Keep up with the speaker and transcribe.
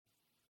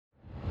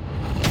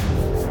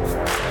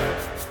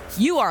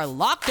You are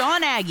Locked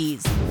On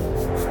Aggies,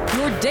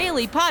 your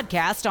daily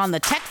podcast on the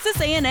Texas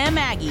A&M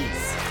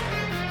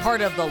Aggies.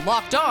 Part of the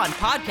Locked On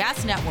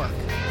Podcast Network,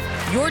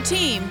 your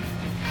team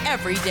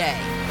every day.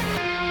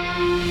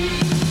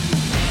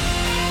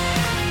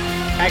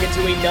 Back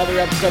into another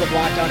episode of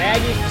Locked On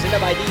Aggies,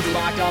 presented by the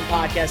Locked On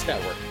Podcast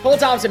Network. Cole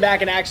Thompson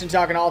back in action,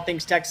 talking all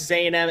things Texas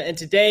A&M. And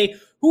today,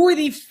 who are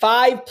the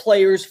 5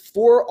 players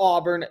for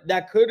Auburn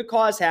that could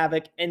cause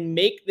havoc and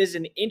make this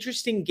an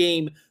interesting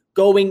game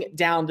going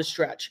down the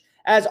stretch?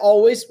 As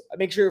always,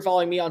 make sure you're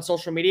following me on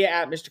social media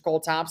at Mr. Cole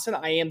Thompson.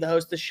 I am the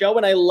host of the show,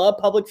 and I love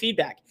public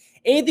feedback.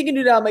 Anything you can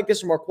do to make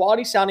this a more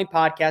quality-sounding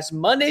podcast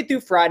Monday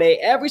through Friday,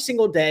 every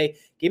single day.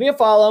 Give me a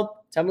follow.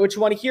 Tell me what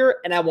you want to hear,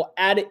 and I will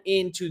add it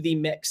into the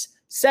mix.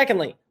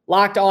 Secondly,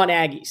 Locked On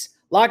Aggies.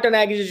 Locked On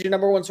Aggies is your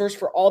number one source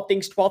for all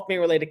things 12th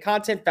May-related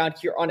content found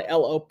here on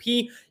LOP.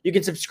 You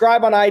can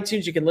subscribe on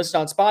iTunes. You can listen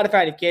on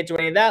Spotify. And if you can't do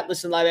any of that,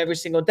 listen live every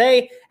single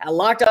day at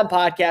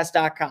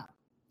LockedOnPodcast.com.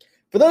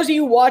 For those of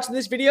you watching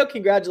this video,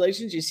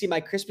 congratulations. You see my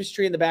Christmas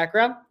tree in the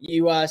background.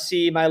 You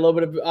see my little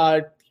bit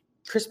of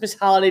Christmas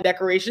holiday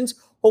decorations.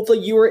 Hopefully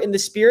you are in the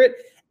spirit.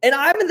 And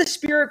I'm in the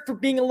spirit for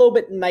being a little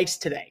bit nice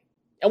today.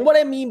 And what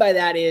I mean by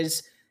that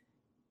is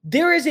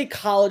there is a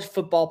college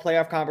football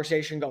playoff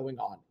conversation going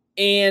on.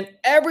 And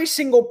every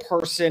single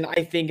person,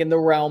 I think, in the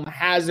realm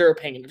has their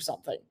opinion of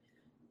something.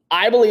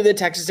 I believe that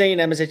Texas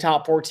A&M is a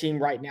top 4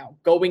 team right now,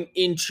 going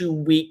into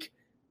week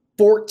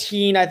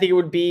 14, I think it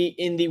would be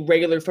in the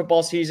regular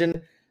football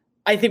season.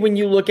 I think when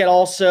you look at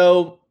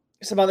also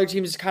some other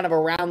teams kind of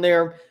around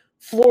there,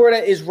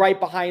 Florida is right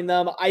behind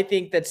them. I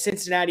think that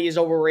Cincinnati is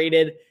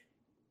overrated.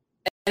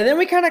 And then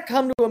we kind of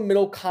come to a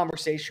middle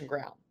conversation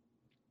ground.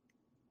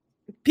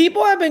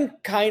 People have been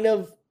kind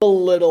of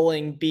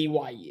belittling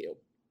BYU.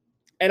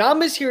 And I'm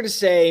just here to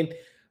say,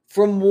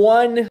 from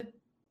one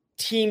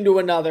team to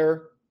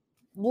another,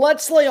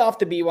 let's lay off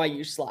the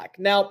BYU slack.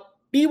 Now,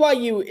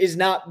 BYU is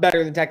not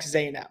better than Texas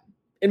A&M,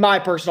 in my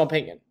personal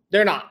opinion.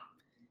 They're not.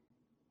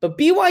 But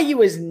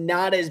BYU is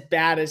not as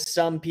bad as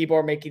some people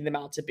are making them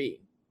out to be.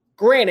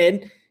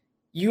 Granted,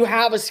 you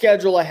have a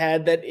schedule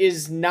ahead that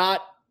is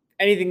not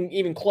anything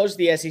even close to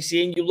the SEC,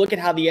 and you look at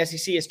how the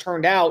SEC has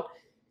turned out,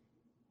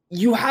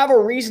 you have a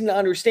reason to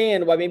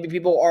understand why maybe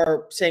people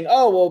are saying,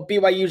 oh, well,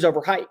 BYU's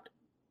overhyped.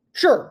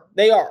 Sure,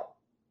 they are.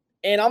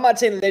 And I'm not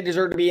saying that they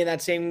deserve to be in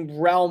that same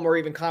realm or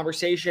even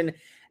conversation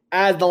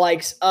as the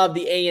likes of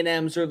the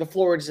A&Ms or the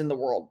Floridas in the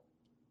world.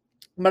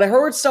 But I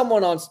heard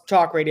someone on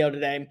talk radio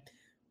today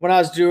when I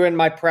was doing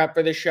my prep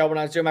for this show, when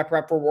I was doing my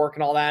prep for work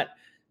and all that,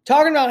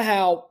 talking about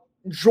how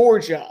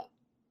Georgia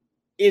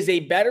is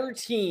a better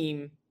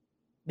team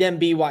than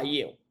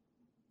BYU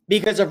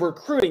because of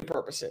recruiting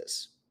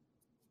purposes.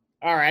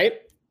 All right.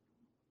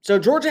 So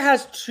Georgia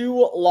has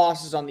 2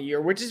 losses on the year,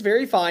 which is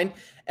very fine.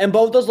 And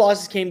both those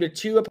losses came to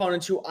 2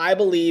 opponents who I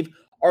believe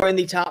are in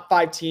the top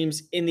 5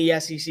 teams in the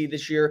SEC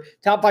this year,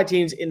 top 5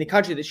 teams in the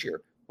country this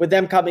year, with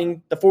them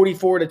coming the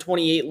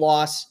 44-28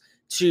 loss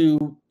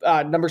to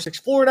number 6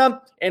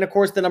 Florida, and of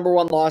course the number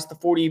 1 loss, the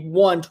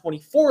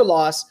 41-24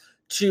 loss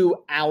to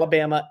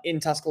Alabama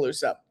in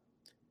Tuscaloosa.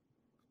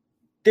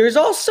 There's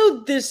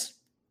also this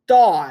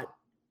thought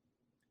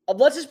of,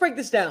 let's just break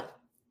this down.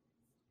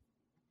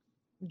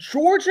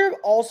 Georgia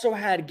also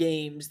had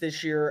games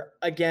this year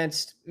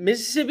against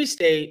Mississippi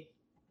State,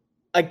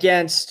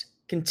 against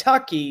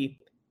Kentucky,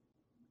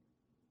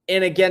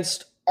 and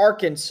against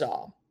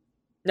Arkansas.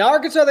 Now,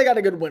 Arkansas, they got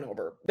a good win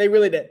over. They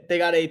really did. They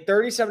got a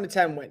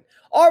 37-10 win.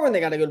 Auburn,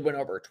 they got a good win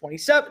over,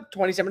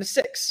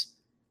 27-6.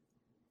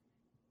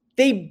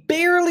 They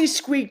barely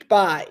squeaked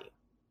by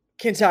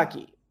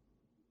Kentucky.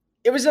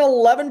 It was an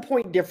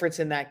 11-point difference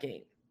in that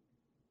game.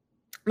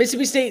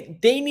 Mississippi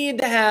State, they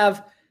needed to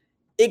have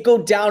it go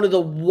down to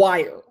the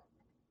wire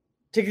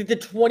to get the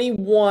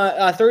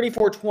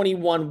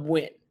 34-21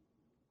 win.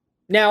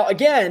 Now,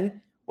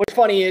 again, what's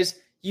funny is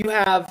you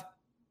have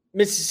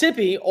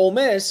Mississippi, Ole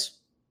Miss,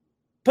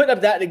 put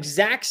up that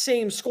exact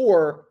same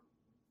score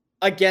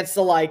against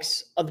the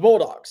likes of the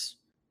Bulldogs.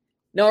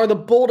 Now, are the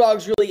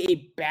Bulldogs really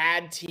a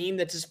bad team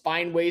that just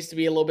find ways to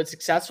be a little bit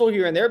successful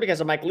here and there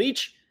because of Mike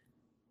Leach?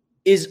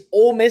 Is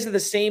Ole Miss at the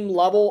same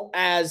level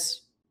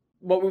as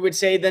what we would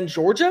say than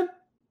Georgia?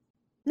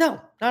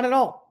 No, not at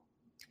all.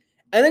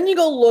 And then you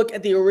go look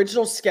at the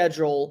original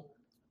schedule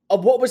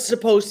of what was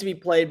supposed to be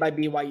played by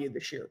BYU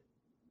this year.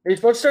 They were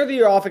supposed to start the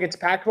year off against a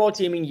Pac-12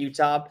 team in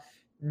Utah.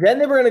 Then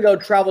they were going to go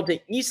travel to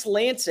East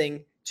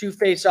Lansing to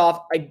face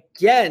off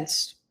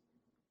against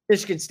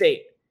Michigan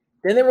State.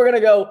 Then they were going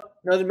to go,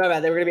 no, my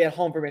bad, they were going to be at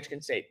home for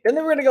Michigan State. Then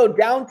they were going to go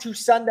down to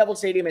Sun Devil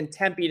Stadium in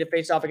Tempe to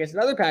face off against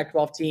another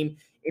Pac-12 team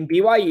in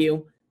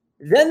BYU.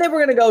 Then they were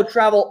going to go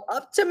travel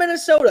up to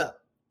Minnesota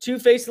to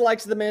face the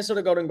likes of the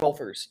Minnesota Golden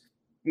Gophers.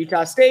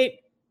 Utah State,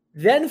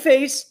 then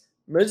face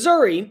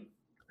Missouri,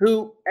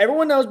 who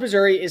everyone knows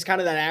Missouri is kind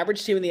of that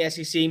average team in the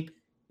SEC.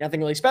 Nothing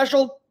really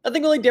special,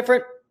 nothing really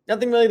different,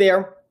 nothing really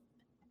there.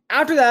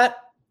 After that,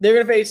 they're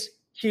going to face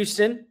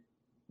Houston,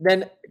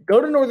 then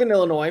go to Northern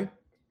Illinois,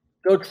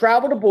 go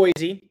travel to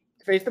Boise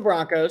to face the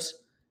Broncos,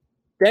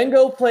 then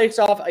go face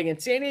off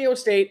against San Diego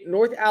State,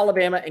 North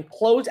Alabama, and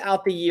close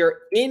out the year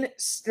in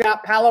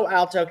Palo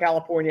Alto,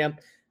 California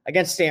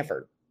against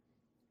Stanford.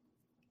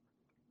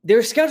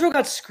 Their schedule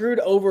got screwed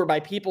over by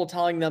people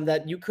telling them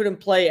that you couldn't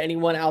play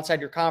anyone outside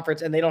your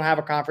conference and they don't have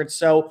a conference.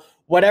 So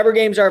whatever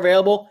games are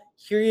available,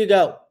 here you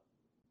go.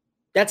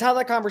 That's how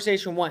that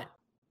conversation went.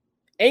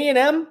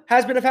 A&M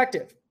has been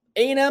effective.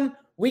 A&M,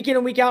 week in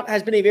and week out,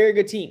 has been a very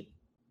good team.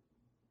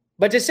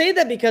 But to say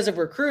that because of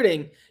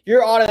recruiting,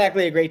 you're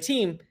automatically a great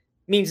team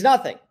means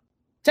nothing.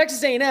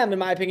 Texas A&M, in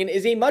my opinion,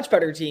 is a much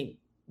better team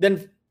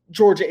than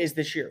Georgia is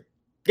this year.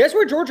 Guess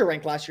where Georgia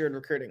ranked last year in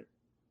recruiting?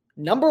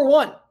 Number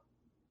 1.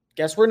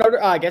 Guess where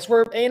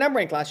A&M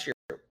ranked last year?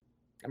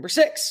 Number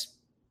 6.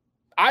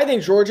 I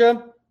think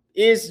Georgia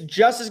is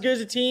just as good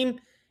as a team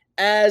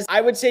as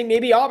I would say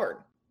maybe Auburn.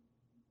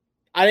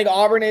 I think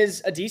Auburn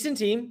is a decent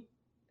team.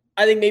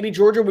 I think maybe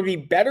Georgia would be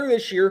better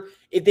this year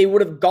if they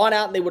would have gone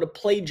out and they would have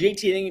played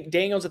JT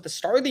Daniels at the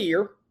start of the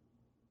year,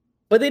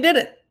 but they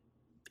didn't.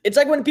 It's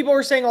like when people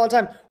were saying all the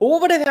time, well,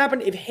 what would have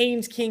happened if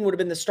Haynes King would have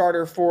been the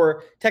starter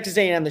for Texas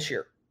A&M this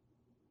year?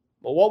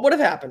 Well, what would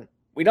have happened?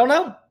 We don't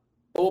know.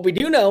 But what we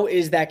do know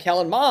is that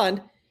Kellen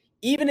Mond,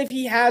 even if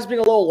he has been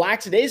a little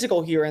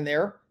lackadaisical here and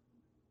there,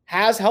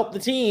 has helped the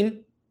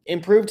team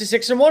improve to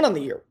 6-1 on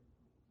the year.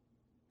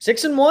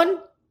 6-1?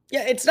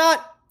 Yeah, it's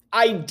not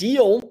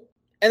ideal,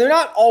 and they're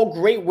not all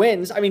great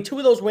wins. I mean, 2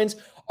 of those wins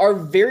are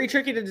very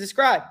tricky to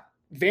describe.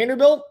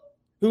 Vanderbilt,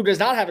 who does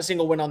not have a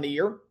single win on the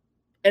year,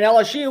 and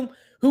LSU,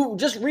 who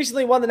just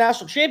recently won the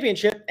national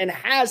championship and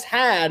has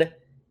had,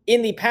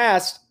 in the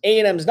past,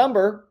 A&M's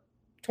number.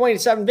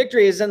 27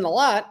 victories isn't a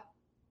lot.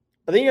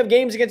 But then you have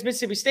games against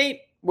Mississippi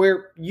State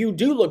where you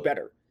do look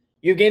better.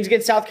 You have games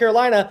against South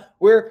Carolina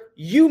where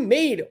you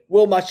made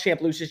Will Muschamp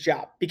lose his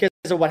job because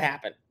of what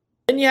happened.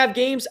 Then you have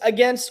games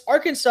against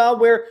Arkansas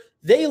where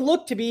they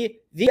look to be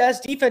the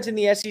best defense in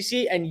the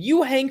SEC and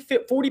you hang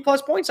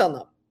 40-plus points on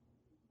them.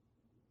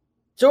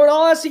 So it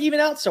all has to even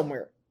out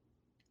somewhere.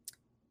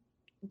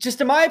 Just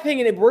in my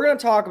opinion, if we're going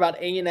to talk about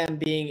A&M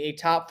being a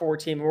top 4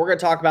 team and we're going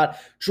to talk about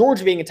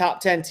Georgia being a top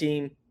 10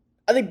 team,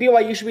 I think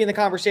BYU should be in the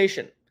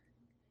conversation.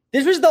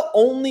 This was the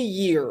only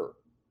year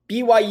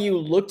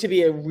BYU looked to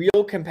be a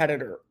real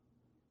competitor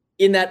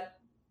in that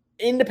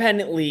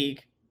independent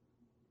league,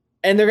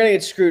 and they're going to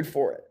get screwed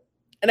for it.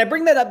 And I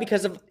bring that up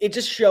because it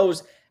just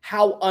shows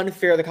how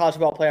unfair the College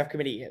Football Playoff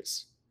Committee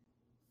is.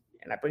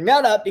 And I bring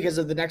that up because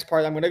of the next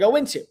part I'm going to go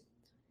into.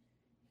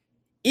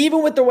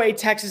 Even with the way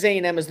Texas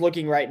A&M is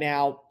looking right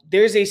now,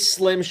 there's a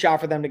slim shot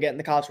for them to get in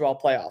the College Football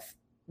Playoff.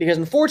 Because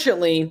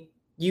unfortunately,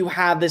 you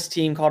have this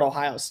team called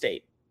Ohio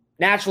State.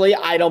 Naturally,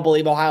 I don't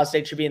believe Ohio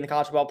State should be in the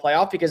College Football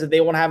Playoff because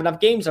they won't have enough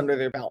games under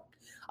their belt.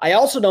 I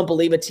also don't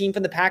believe a team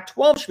from the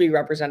Pac-12 should be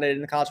represented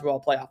in the College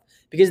Football Playoff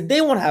because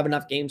they won't have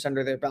enough games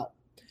under their belt.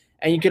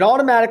 And you can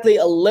automatically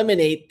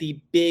eliminate the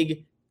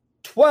Big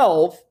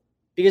 12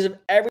 because of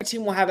every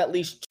team will have at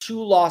least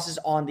 2 losses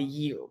on the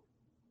year,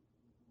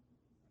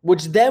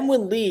 which then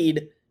would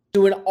lead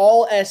to an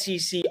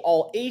all-SEC,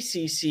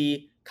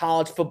 all-ACC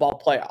college football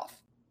playoff.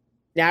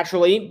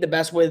 Naturally, the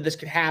best way that this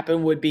could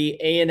happen would be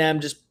A&M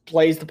just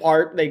plays the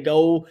part. They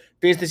go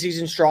finish the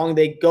season strong.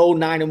 They go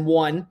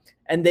 9-1,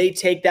 and they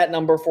take that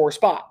number 4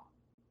 spot.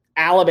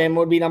 Alabama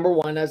would be number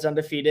 1 as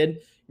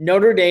undefeated.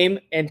 Notre Dame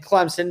and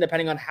Clemson,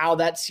 depending on how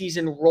that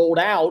season rolled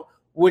out,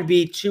 would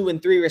be 2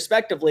 and 3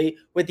 respectively,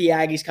 with the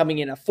Aggies coming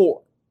in at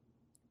 4.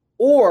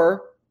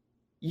 Or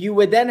you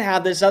would then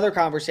have this other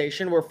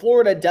conversation where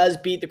Florida does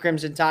beat the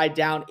Crimson Tide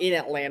down in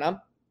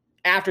Atlanta.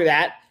 After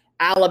that,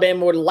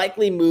 Alabama would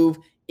likely move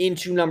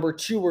into number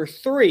 2 or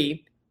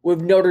 3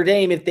 with Notre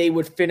Dame if they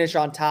would finish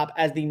on top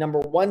as the number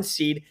 1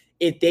 seed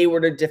if they were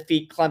to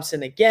defeat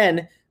Clemson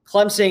again.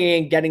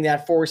 Clemson getting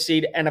that 4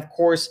 seed, and of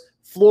course,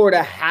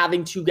 Florida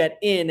having to get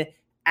in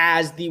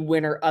as the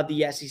winner of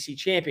the SEC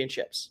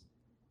championships.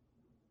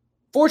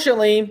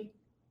 Fortunately,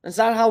 that's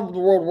not how the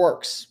world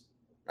works.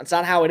 That's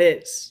not how it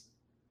is.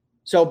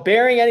 So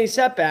bearing any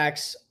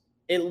setbacks,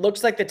 it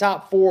looks like the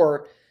top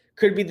 4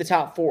 could be the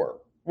top 4,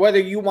 whether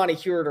you want to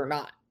hear it or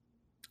not.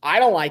 I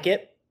don't like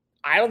it.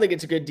 I don't think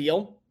it's a good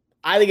deal.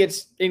 I think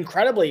it's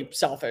incredibly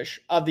selfish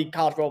of the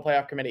College Football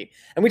Playoff Committee.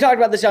 And we talked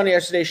about this on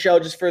yesterday's show.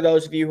 Just for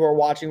those of you who are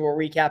watching, we'll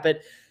recap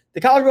it.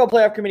 The College Football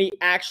Playoff Committee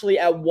actually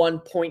at one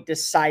point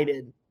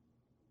decided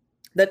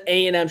that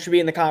A&M should be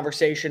in the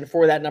conversation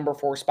for that number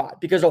 4 spot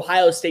because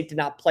Ohio State did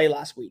not play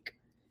last week.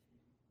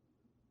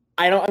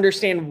 I don't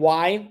understand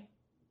why,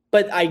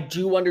 but I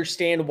do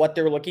understand what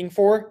they're looking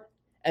for.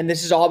 And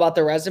this is all about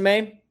the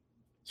resume.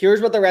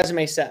 Here's what the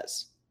resume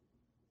says.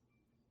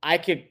 I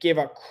could give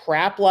a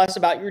crap less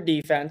about your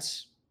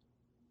defense.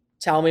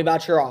 Tell me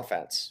about your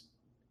offense.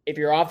 If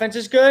your offense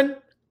is good,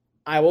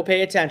 I will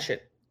pay attention.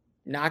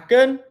 Not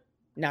good,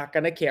 not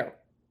going to care.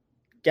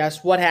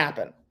 Guess what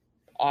happened?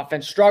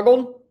 Offense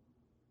struggled.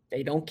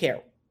 They don't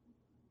care.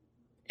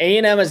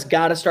 A&M has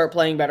got to start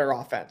playing better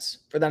offense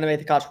for them to make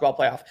the College Football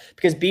Playoff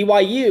because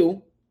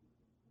BYU,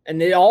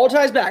 and it all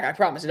ties back, I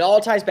promise, it all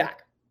ties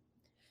back.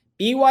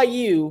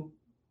 BYU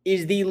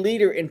is the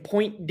leader in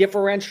point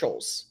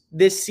differentials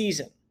this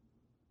season.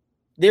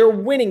 They're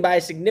winning by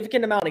a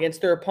significant amount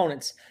against their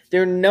opponents.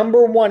 They're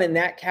number one in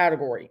that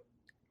category,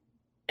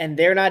 and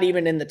they're not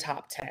even in the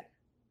top 10.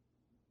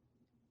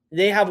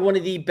 They have one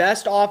of the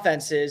best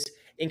offenses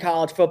in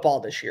college football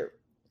this year,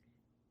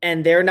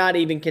 and they're not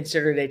even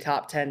considered a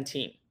top 10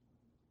 team.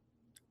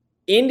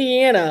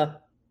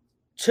 Indiana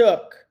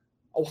took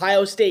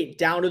Ohio State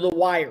down to the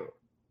wire.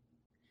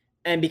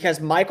 And because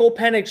Michael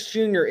Penix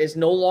Jr. is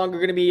no longer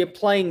going to be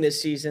playing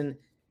this season,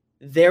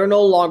 they're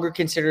no longer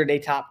considered a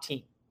top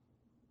team.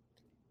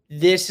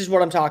 This is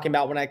what I'm talking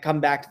about when I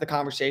come back to the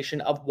conversation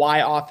of why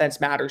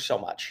offense matters so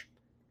much.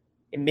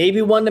 It may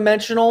be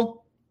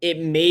one-dimensional. It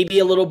may be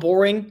a little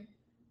boring.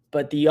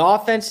 But the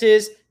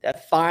offenses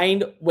that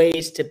find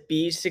ways to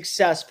be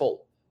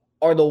successful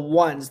are the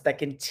ones that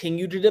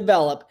continue to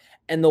develop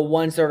and the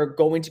ones that are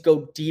going to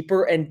go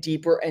deeper and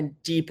deeper and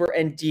deeper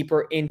and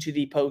deeper into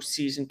the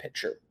postseason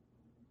picture.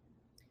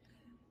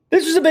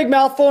 This was a big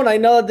mouthful, and I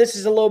know that this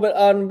is a little bit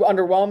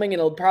underwhelming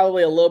and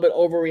probably a little bit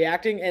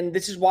overreacting, and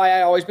this is why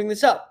I always bring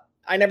this up.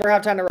 I never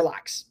have time to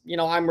relax.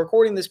 I'm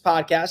recording this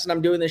podcast, and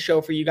I'm doing this show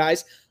for you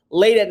guys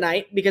late at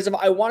night because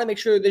I want to make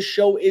sure this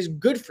show is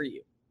good for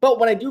you. But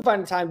when I do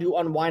find the time to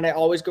unwind, I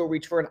always go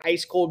reach for an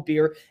ice-cold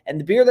beer, and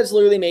the beer that's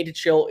literally made to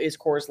chill is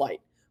Coors Light.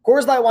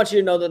 Coors Light wants you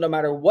to know that no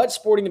matter what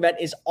sporting event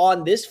is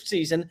on this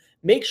season,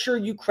 make sure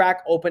you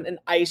crack open an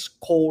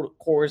ice-cold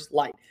Coors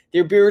Light.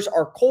 Their beers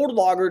are cold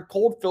lagered,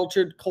 cold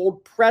filtered,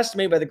 cold pressed,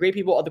 made by the great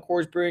people of the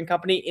Coors Brewing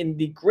Company in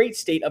the great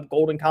state of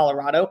Golden,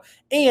 Colorado.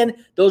 And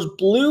those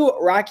blue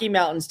Rocky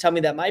Mountains tell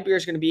me that my beer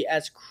is going to be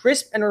as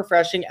crisp and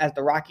refreshing as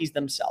the Rockies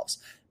themselves.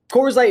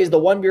 Coors Light is the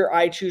one beer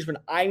I choose when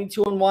I need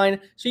to unwind,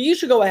 so you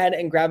should go ahead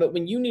and grab it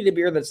when you need a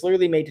beer that's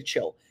literally made to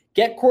chill.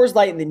 Get Coors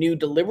Light in the new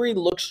delivery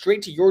look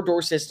straight to your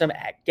door system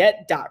at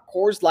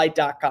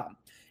get.coorslight.com.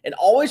 And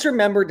always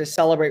remember to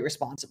celebrate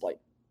responsibly.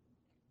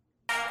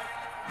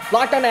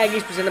 Locked On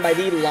Aggies presented by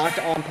the Locked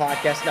On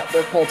Podcast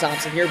Network. Cole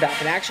Thompson here,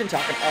 back in action,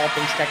 talking all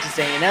things Texas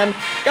A&M.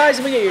 Guys,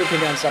 let me get your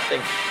opinion on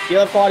something. Do you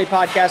love quality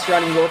podcasts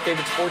surrounding your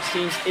favorite sports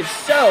teams? If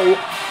so,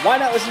 why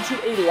not listen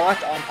to a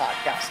Locked On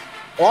podcast?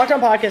 The Locked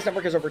On Podcast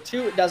Network has over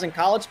 24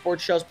 college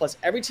sports shows, plus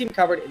every team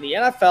covered in the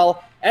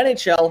NFL,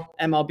 NHL,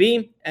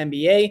 MLB,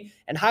 NBA,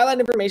 and highlight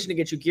information to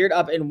get you geared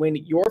up and win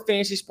your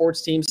fantasy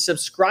sports teams.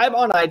 Subscribe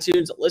on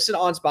iTunes, listen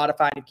on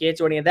Spotify. If you can't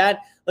do any of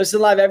that,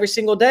 listen live every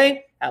single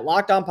day at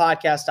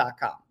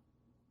LockedOnPodcast.com.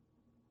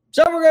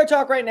 So we're going to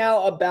talk right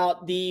now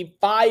about the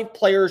 5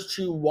 players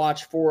to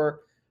watch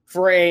for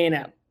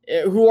A&M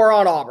who are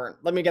on Auburn.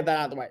 Let me get that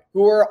out of the way.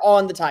 Who are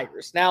on the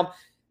Tigers. Now,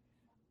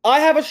 I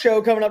have a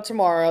show coming up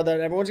tomorrow that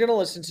everyone's going to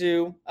listen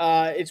to.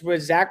 It's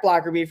with Zach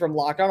Blackerby from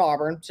Locked On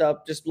Auburn. So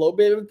just a little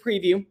bit of a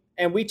preview.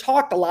 And we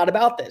talked a lot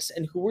about this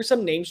and who were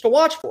some names to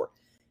watch for.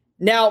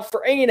 Now,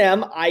 for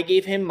A&M, I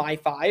gave him my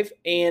 5.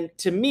 And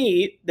to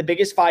me, the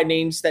biggest 5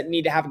 names that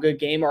need to have a good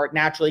game are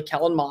naturally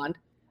Kellen Mond.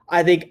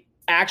 I think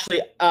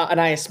actually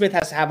Anaya Smith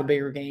has to have a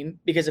bigger game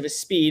because of his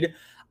speed.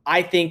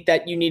 I think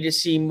that you need to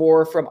see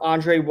more from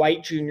Andre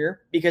White Jr.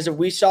 because if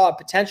we saw a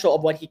potential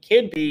of what he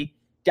could be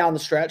down the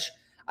stretch,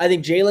 I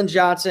think Jalen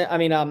Jones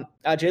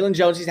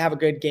needs to have a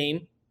good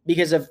game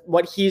because of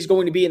what he's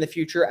going to be in the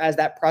future as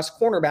that press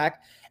cornerback.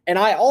 And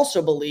I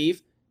also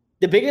believe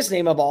the biggest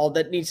name of all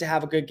that needs to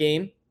have a good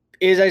game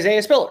is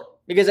Isaiah Spiller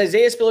because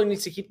Isaiah Spiller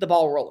needs to keep the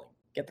ball rolling,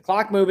 get the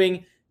clock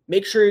moving,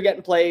 make sure you're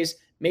getting plays,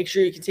 make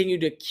sure you continue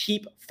to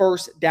keep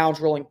first downs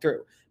rolling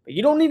through. But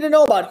you don't need to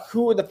know about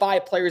who are the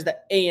 5 players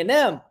that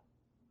A&M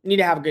need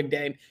to have a good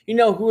day. You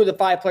know who are the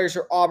 5 players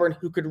for Auburn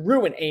who could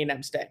ruin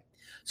A&M's day.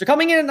 So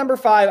coming in at number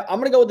 5, I'm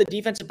going to go with the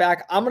defensive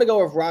back. I'm going to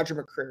go with Roger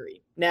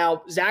McCreary.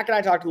 Now, Zach and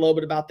I talked a little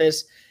bit about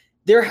this.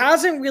 There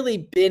hasn't really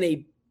been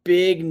a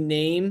big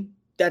name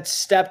that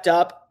stepped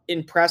up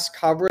in press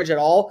coverage at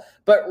all,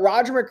 but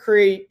Roger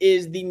McCreary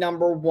is the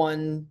number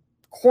 1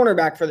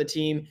 cornerback for the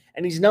team,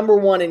 and he's number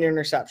 1 in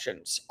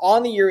interceptions.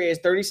 On the year, he has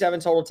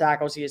 37 total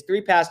tackles. He has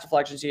 3 pass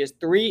deflections. He has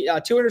 2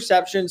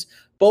 interceptions,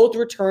 both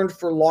returned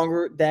for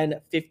longer than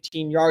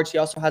 15 yards. He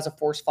also has a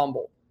forced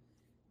fumble.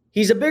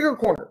 He's a bigger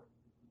corner.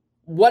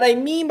 What I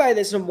mean by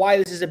this and why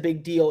this is a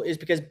big deal is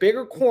because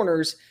bigger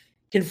corners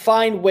can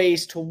find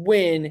ways to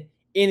win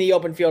in the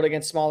open field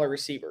against smaller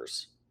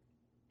receivers.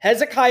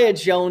 Hezekiah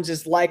Jones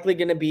is likely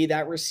going to be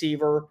that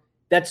receiver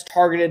that's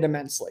targeted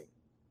immensely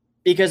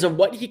because of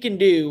what he can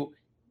do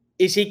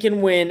is he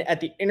can win at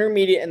the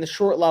intermediate and the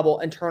short level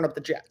and turn up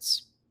the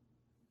Jets.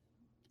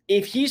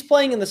 If he's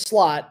playing in the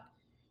slot,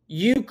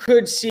 you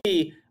could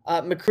see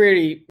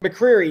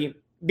McCreary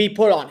be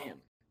put on him.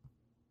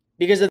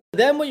 Because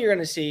then what you're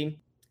going to see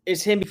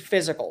is him be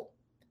physical.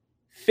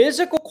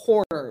 Physical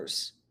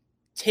corners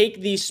take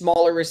these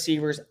smaller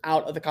receivers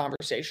out of the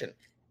conversation,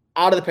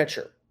 out of the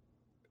picture.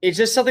 It's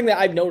just something that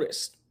I've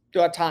noticed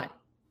throughout time.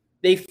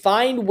 They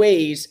find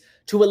ways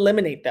to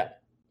eliminate them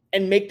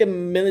and make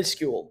them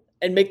minuscule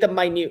and make them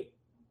minute.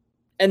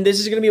 And this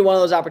is going to be one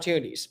of those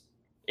opportunities.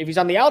 If he's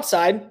on the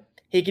outside,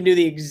 he can do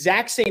the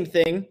exact same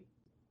thing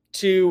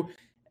to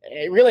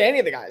really any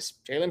of the guys.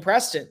 Jalen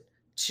Preston,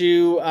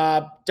 to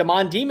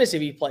Damon Demas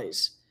if he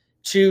plays.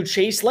 to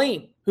Chase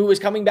Lane, who is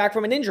coming back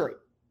from an injury.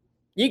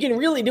 You can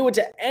really do it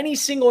to any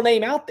single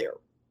name out there.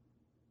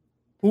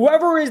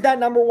 Whoever is that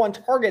number one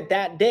target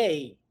that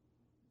day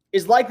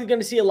is likely going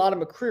to see a lot of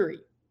McCreary.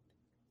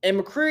 And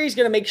McCreary is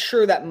going to make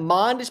sure that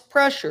Mond is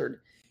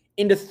pressured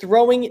into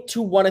throwing it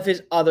to one of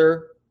his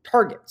other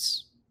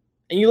targets.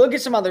 And you look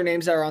at some other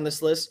names that are on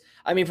this list.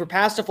 I mean, for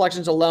pass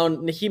deflections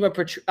alone,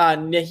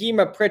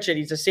 Nahima Pritchett,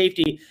 he's a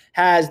safety,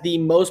 has the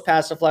most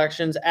pass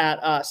deflections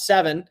at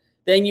 7.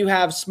 Then you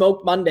have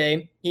Smoke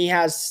Monday. He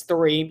has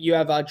 3. You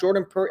have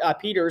Jordan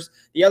Peters,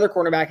 the other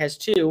cornerback, has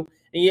 2.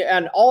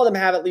 And all of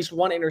them have at least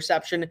 1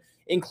 interception,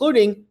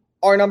 including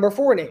our number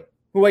 4 name,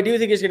 who I do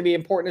think is going to be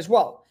important as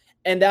well.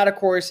 And that, of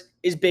course,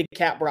 is Big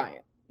Cat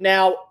Bryant.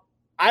 Now,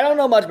 I don't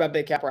know much about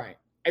Big Cat Bryant.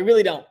 I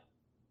really don't.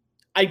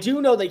 I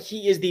do know that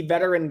he is the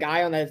veteran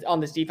guy on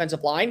this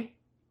defensive line.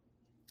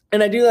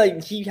 And I do know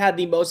that he had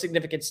the most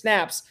significant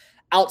snaps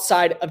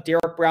outside of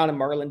Derek Brown and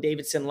Marlon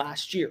Davidson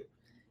last year.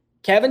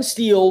 Kevin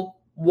Steele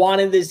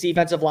wanted this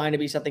defensive line to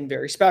be something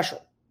very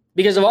special.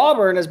 Because of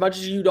Auburn, as much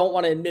as you don't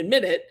want to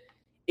admit it,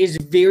 is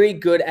very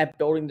good at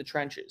building the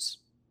trenches.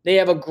 They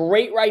have a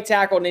great right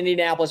tackle in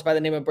Indianapolis by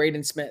the name of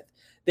Braden Smith.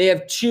 They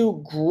have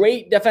 2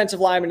 great defensive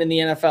linemen in the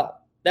NFL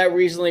that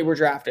recently were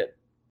drafted.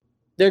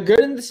 They're good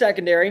in the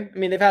secondary. I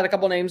mean, they've had a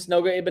couple names,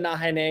 Noga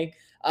Ibenahene,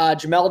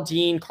 Jamel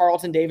Dean,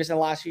 Carlton Davis in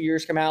the last few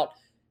years come out.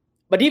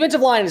 But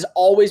defensive line has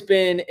always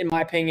been, in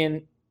my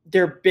opinion,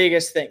 their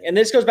biggest thing. And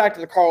this goes back to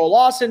the Carl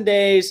Lawson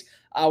days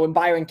when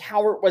Byron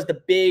Cowart was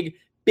the big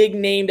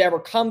name to ever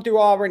come through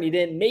Auburn. He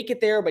didn't make it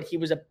there, but he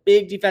was a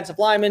big defensive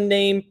lineman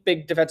name,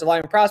 big defensive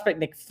lineman prospect.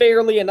 Nick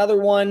Fairley, another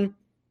one.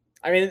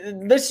 I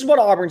mean, this is what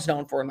Auburn's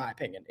known for, in my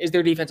opinion, is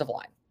their defensive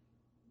line.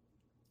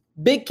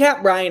 Big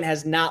Cat Bryant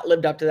has not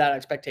lived up to that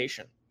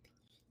expectation.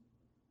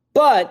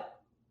 But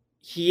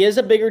he is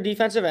a bigger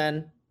defensive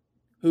end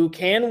who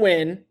can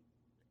win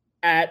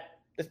at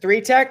the 3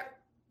 tech,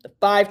 the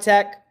 5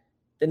 tech,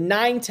 the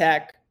 9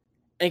 tech,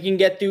 and can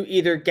get through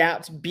either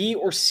gaps B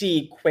or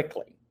C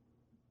quickly.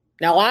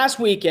 Now, last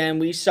weekend,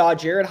 we saw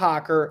Jared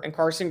Hocker and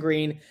Carson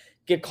Green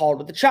get called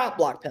with the chop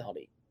block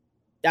penalty.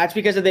 That's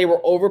because they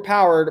were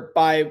overpowered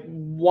by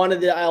one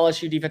of the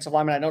LSU defensive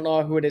linemen. I don't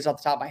know who it is off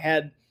the top of my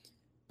head,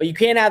 but you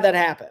can't have that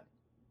happen.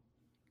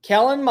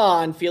 Kellen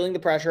Mond feeling the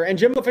pressure, and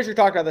Jimbo Fisher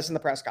talked about this in the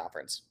press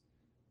conference.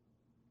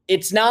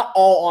 It's not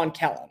all on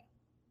Kellen.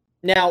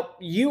 Now,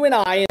 you and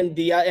I and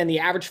the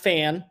average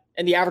fan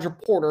and the average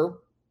reporter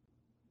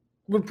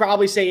would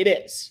probably say it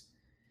is.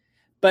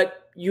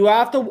 But you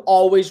have to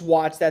always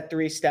watch that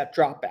 3-step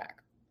drop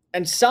back.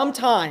 And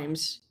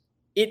sometimes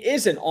it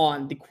isn't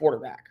on the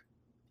quarterback.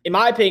 In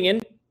my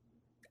opinion,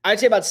 I'd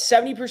say about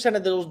 70%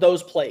 of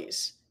those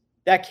plays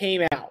that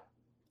came out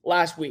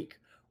last week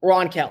were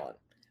on Kellen.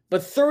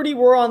 But 30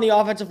 were on the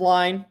offensive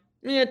line.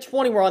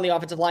 20 were on the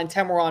offensive line.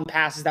 10 were on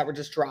passes that were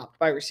just dropped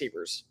by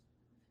receivers.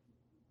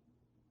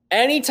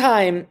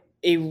 Anytime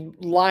a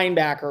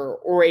linebacker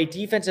or a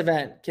defensive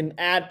end can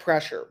add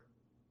pressure,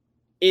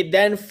 it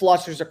then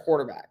flusters a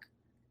quarterback.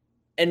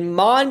 And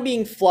Mond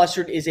being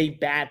flustered is a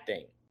bad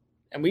thing.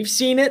 And we've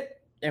seen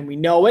it, and we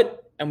know it,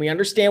 and we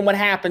understand what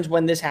happens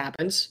when this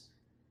happens.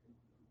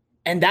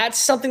 And that's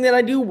something that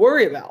I do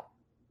worry about.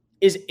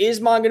 Is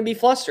Mond going to be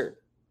flustered?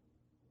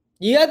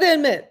 You have to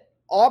admit,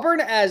 Auburn,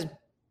 as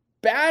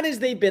bad as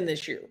they've been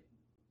this year,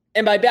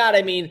 and by bad,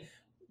 I mean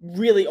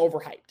really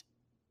overhyped,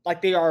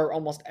 like they are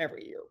almost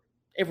every year,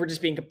 if we're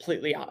just being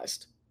completely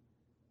honest,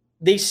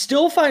 they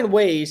still find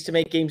ways to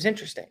make games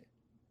interesting.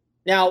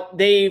 Now,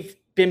 they've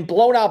been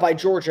blown out by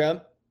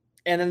Georgia,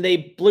 and then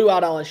they blew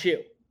out LSU.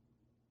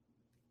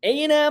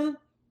 A&M,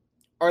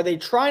 are they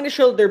trying to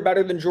show that they're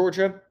better than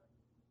Georgia?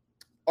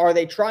 Are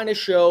they trying to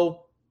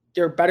show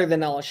they're better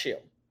than LSU?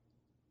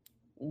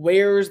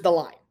 Where's the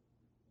line?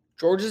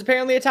 Georgia's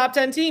apparently a top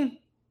 10 team.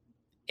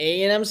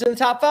 A&M's in the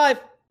top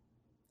 5.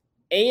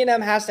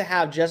 A&M has to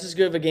have just as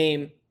good of a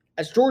game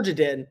as Georgia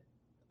did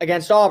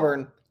against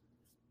Auburn,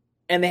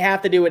 and they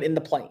have to do it in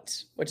the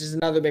Plains, which is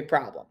another big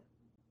problem.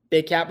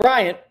 Big Cat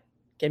Bryant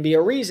can be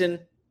a reason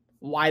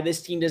why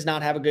this team does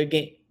not have a good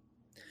game.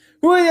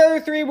 Who are the other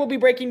 3? We'll be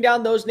breaking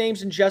down those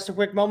names in just a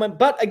quick moment.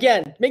 But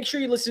again, make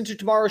sure you listen to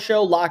tomorrow's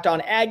show, Locked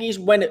On Aggies,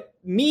 when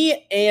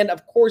me and,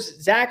 of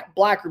course, Zach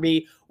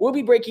Blackerby will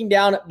be breaking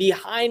down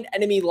Behind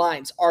Enemy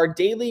Lines, our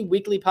daily,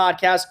 weekly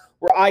podcast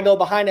where I go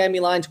behind enemy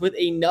lines with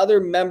another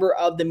member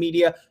of the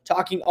media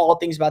talking all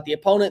things about the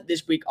opponent.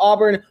 This week,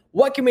 Auburn.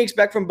 What can we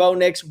expect from Bo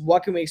Nix?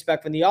 What can we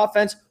expect from the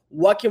offense?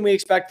 What can we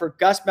expect for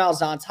Gus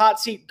Malzahn's hot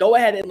seat? Go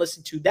ahead and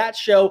listen to that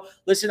show.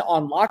 Listen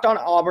on Locked On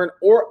Auburn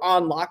or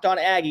on Locked On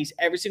Aggies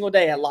every single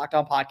day at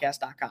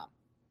LockedOnPodcast.com.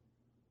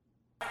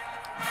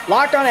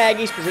 Locked On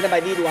Aggies, presented by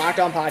the Locked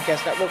On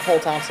Podcast Network. Cole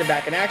Thompson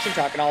back in action,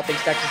 talking all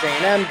things Texas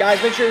A&M.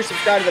 Guys, make sure you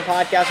subscribe to the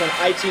podcast on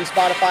iTunes,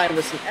 Spotify, and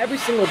listen every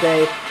single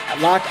day at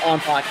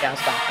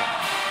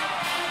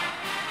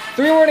LockedOnPodcast.com.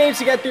 3 more names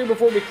to get through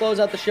before we close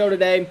out the show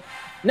today.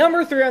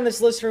 Number 3 on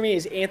this list for me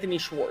is Anthony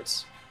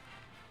Schwartz.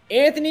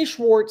 Anthony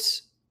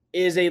Schwartz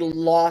is a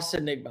lost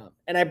enigma,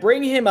 and I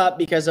bring him up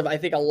because of, I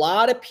think, a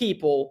lot of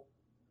people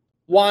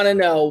want to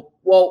know,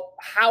 well,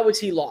 how was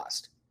he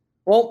lost?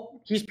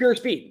 Well, he's pure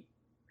speed.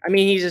 I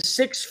mean, he's a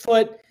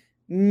 6-foot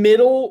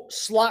middle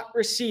slot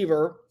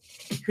receiver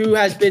who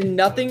has been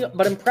nothing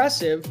but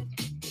impressive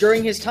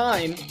during his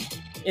time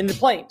in the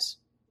Plains.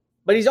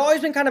 But he's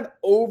always been kind of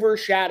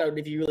overshadowed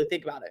if you really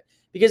think about it.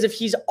 Because if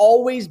he's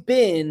always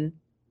been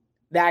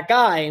that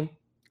guy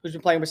who's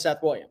been playing with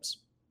Seth Williams.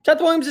 Seth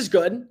Williams is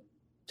good.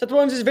 Seth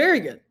Williams is very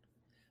good.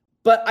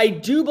 But I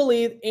do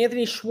believe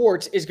Anthony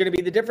Schwartz is going to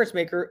be the difference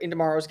maker in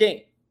tomorrow's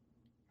game.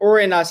 Or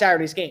in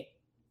Saturday's game.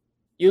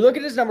 You look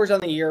at his numbers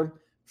on the year.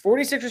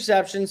 46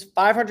 receptions,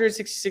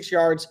 566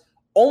 yards,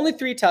 only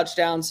 3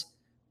 touchdowns.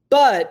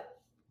 But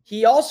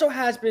he also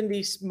has been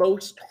the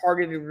most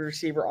targeted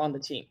receiver on the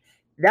team.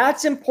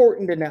 That's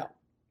important to know.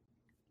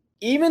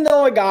 Even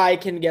though a guy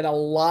can get a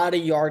lot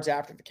of yards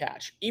after the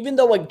catch, even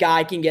though a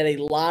guy can get a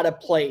lot of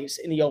plays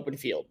in the open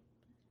field,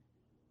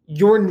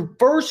 your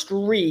first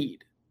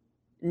read,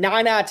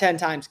 9 out of 10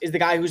 times, is the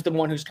guy who's the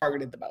one who's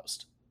targeted the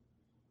most.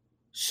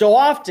 So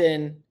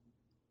often,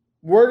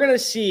 we're going to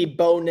see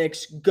Bo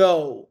Nix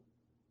go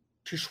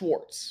to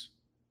Schwartz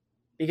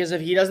because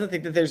if he doesn't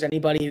think that there's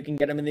anybody who can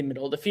get him in the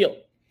middle of the field.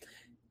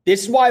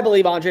 This is why I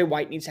believe Andre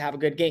White needs to have a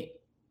good game.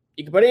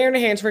 You can put Aaron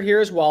Hansford here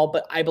as well,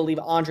 but I believe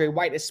Andre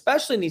White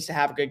especially needs to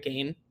have a good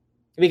game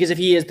because if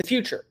he is the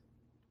future.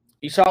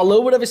 You saw a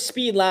little bit of his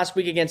speed last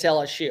week against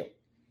LSU.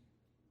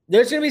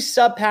 There's going to be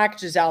sub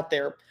packages out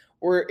there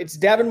where it's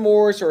Devin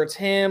Morris or it's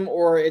him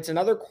or it's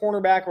another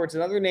cornerback or it's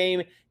another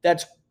name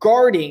that's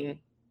guarding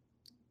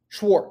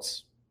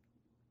Schwartz.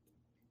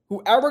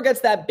 Whoever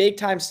gets that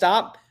big-time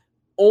stop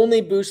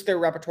only boosts their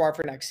repertoire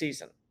for next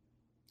season.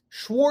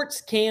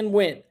 Schwartz can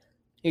win.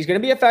 He's going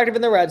to be effective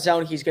in the red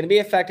zone. He's going to be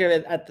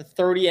effective at the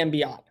 30 and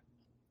beyond.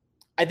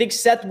 I think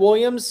Seth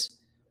Williams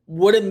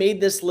would have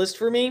made this list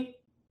for me,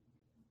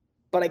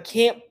 but I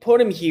can't put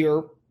him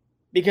here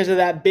because of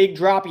that big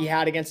drop he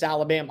had against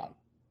Alabama.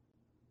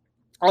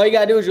 All you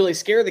got to do is really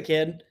scare the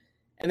kid,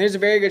 and there's a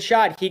very good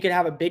shot he could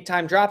have a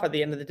big-time drop at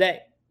the end of the day.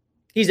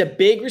 He's a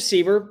big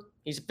receiver.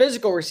 He's a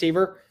physical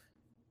receiver,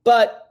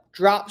 but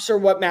drops are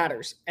what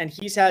matters. And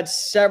he's had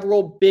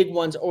several big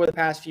ones over the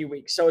past few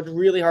weeks. So it's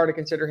really hard to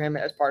consider him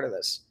as part of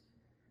this.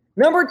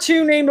 Number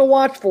 2 name to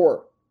watch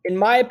for, in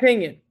my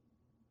opinion,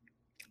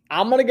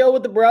 I'm going to go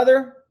with the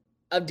brother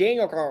of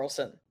Daniel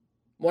Carlson,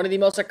 one of the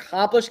most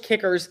accomplished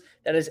kickers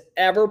that has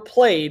ever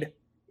played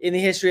in the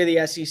history of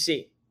the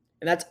SEC.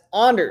 And that's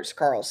Anders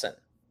Carlson.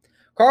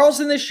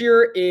 Carlson this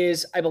year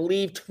is, I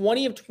believe,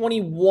 20 of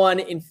 21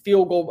 in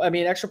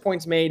extra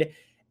points made,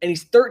 and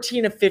he's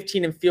 13 of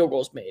 15 in field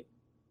goals made.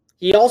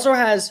 He also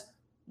has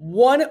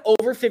 1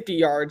 over 50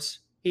 yards.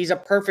 He's a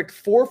perfect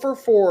 4 for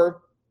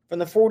 4 from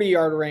the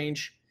 40-yard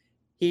range.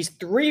 He's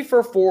 3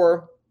 for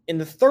 4 in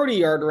the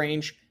 30-yard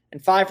range,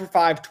 and 5 for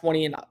 5,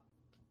 20 and up.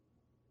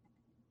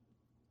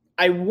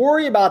 I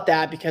worry about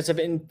that because of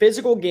in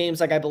physical games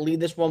like I believe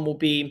this one will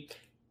be,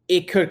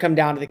 it could come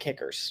down to the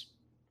kickers.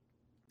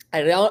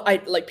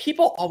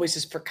 People always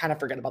just kind of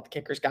forget about the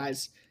kickers,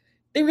 guys.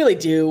 They really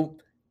do.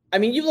 I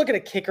mean, you look at a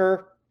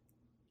kicker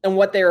and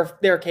what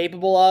they're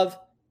capable of,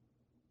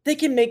 they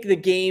can make the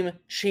game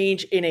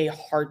change in a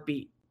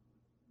heartbeat.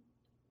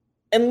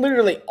 And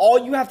literally,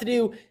 all you have to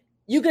do,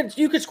 you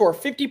could score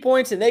 50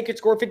 points and they could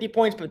score 50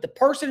 points, but the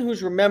person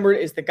who's remembered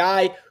is the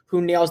guy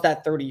who nails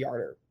that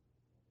 30-yarder.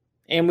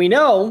 And we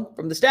know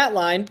from the stat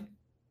line,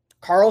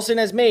 Carlson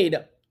has made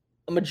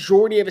a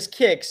majority of his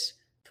kicks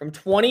from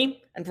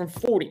 20 and from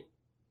 40.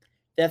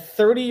 That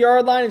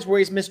 30-yard line is where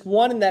he's missed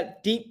one, and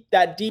that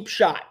deep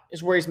shot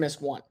is where he's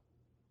missed one.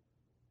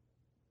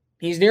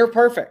 He's near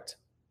perfect.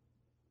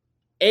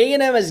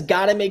 A&M has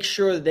got to make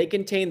sure that they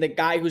contain the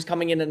guy who's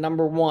coming in at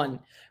number 1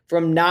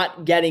 from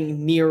not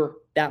getting near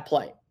that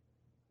play.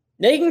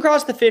 Now you can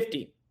cross the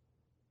 50.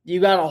 You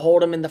got to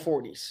hold him in the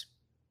 40s.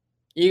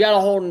 You got to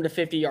hold him to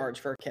 50 yards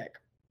for a kick.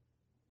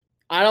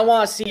 I don't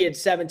want to see it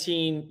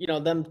 17,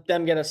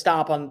 them get a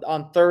stop on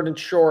 3rd and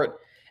short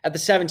at the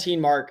 17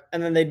 mark,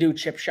 and then they do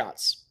chip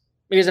shots.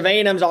 Because if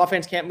A&M's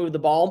offense can't move the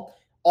ball,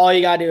 all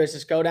you got to do is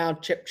just go down,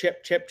 chip,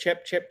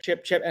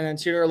 and then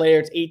sooner or later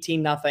it's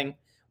 18-0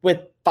 with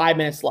 5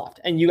 minutes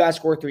left, and you guys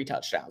score 3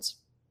 touchdowns.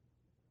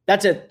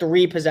 That's a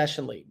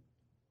 3-possession lead.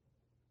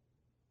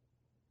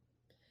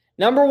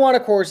 Number 1,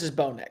 of course, is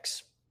Bo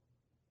Nix.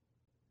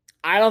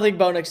 I don't think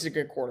Bo Nix is a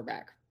good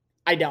quarterback.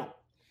 I don't.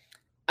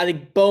 I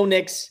think Bo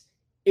Nix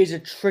is a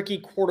tricky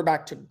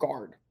quarterback to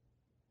guard.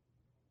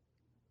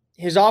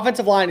 His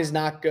offensive line is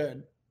not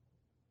good,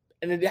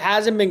 and it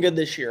hasn't been good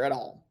this year at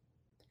all.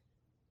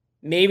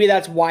 Maybe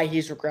that's why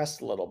he's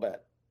regressed a little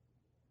bit.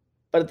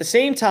 But at the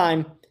same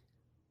time,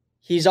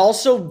 he's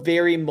also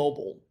very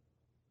mobile.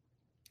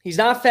 He's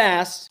not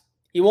fast.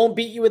 He won't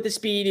beat you with the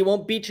speed. He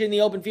won't beat you in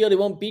the open field. He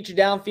won't beat you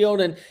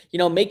downfield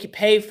and, make you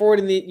pay for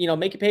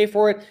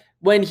it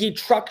when he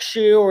trucks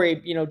you or he,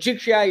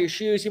 jukes you out of your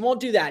shoes. He won't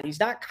do that.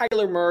 He's not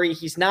Kyler Murray.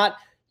 He's not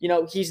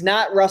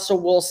Russell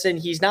Wilson.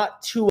 He's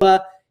not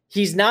Tua.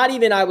 He's not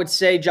even, I would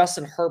say,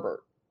 Justin Herbert.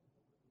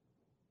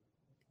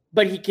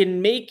 But he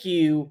can make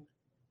you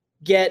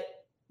get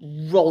a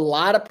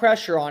lot of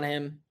pressure on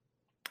him,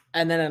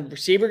 and then a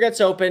receiver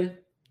gets open,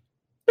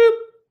 boop,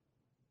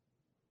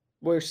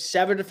 where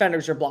 7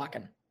 defenders are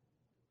blocking.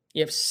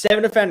 You have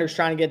 7 defenders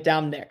trying to get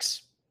down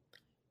Nix.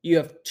 You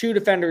have 2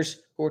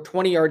 defenders who are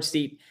 20 yards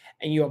deep,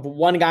 and you have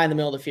 1 guy in the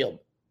middle of the field.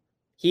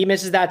 He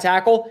misses that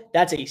tackle,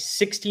 that's a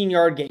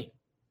 16-yard gain.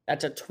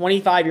 That's a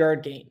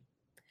 25-yard gain.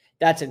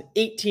 That's an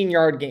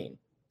 18-yard gain.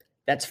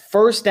 That's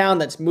first down,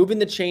 that's moving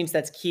the chains,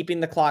 that's keeping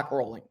the clock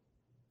rolling.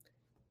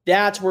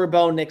 That's where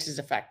Bo Nix is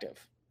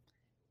effective.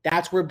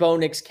 That's where Bo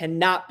Nix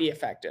cannot be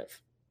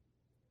effective.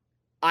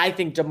 I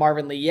think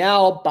DeMarvin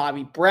Leal,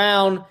 Bobby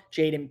Brown,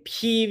 Jaden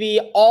Peavy,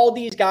 all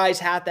these guys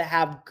have to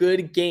have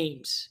good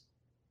games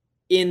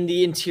in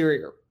the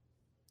interior.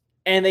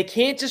 And they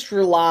can't just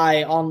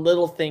rely on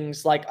little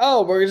things like,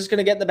 oh, we're just going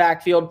to get in the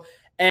backfield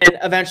and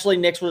eventually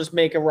Nix will just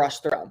make a rush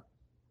throw.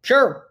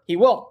 Sure, he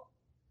will.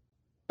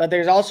 But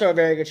there's also a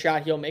very good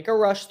shot he'll make a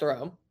rush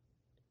throw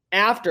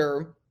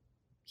after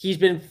he's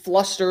been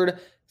flustered,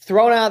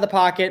 thrown out of the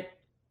pocket,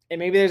 and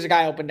maybe there's a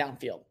guy open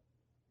downfield.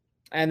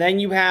 And then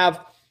you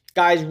have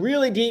guys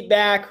really deep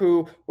back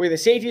where the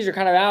safeties are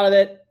kind of out of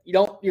it.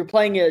 You're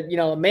playing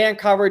a man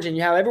coverage and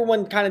you have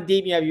everyone kind of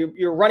deep. You have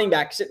your running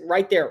back sitting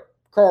right there,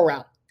 curl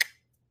around.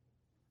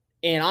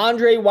 And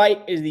Andre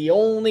White is the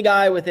only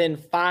guy within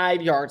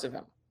 5 yards of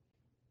him.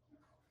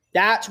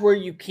 That's where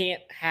you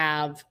can't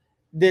have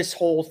this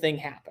whole thing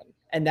happen.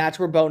 And that's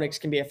where Bo Nix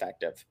can be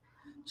effective.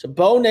 So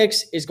Bo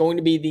Nix is going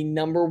to be the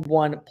number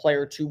 1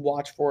 player to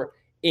watch for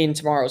in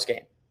tomorrow's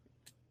game.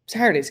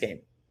 Saturday's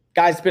game.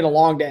 Guys, it's been a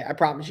long day, I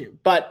promise you.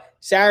 But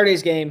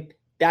Saturday's game,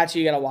 that's who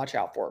you got to watch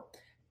out for.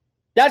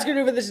 That's going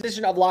to do it for this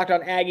edition of Locked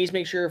On Aggies.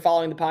 Make sure you're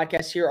following the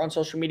podcast here on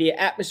social media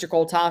at Mr.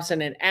 Cole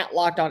Thompson and at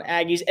Locked On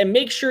Aggies. And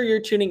make sure you're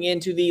tuning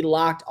into the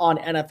Locked On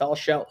NFL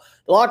show.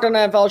 The Locked On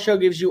NFL show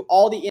gives you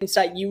all the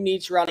insight you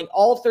need surrounding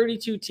all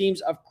 32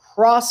 teams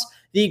across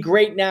the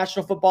great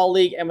National Football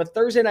League. And with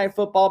Thursday Night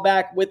Football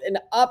back with an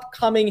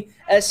upcoming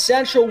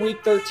essential Week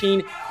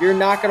 13, you're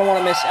not going to want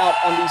to miss out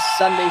on the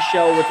Sunday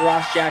show with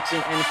Ross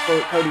Jackson and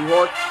Cody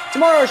Rourke.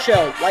 Tomorrow's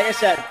show, like I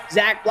said,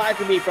 Zach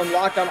Blackerby from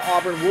Locked On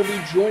Auburn will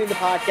be joining the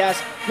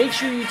podcast. Make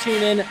sure you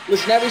tune in,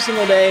 listen every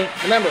single day.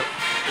 Remember,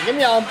 give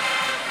me all.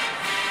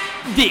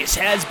 This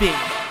has been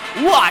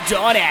Locked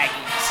On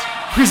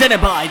Aggies,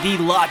 presented by the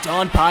Locked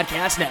On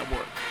Podcast Network.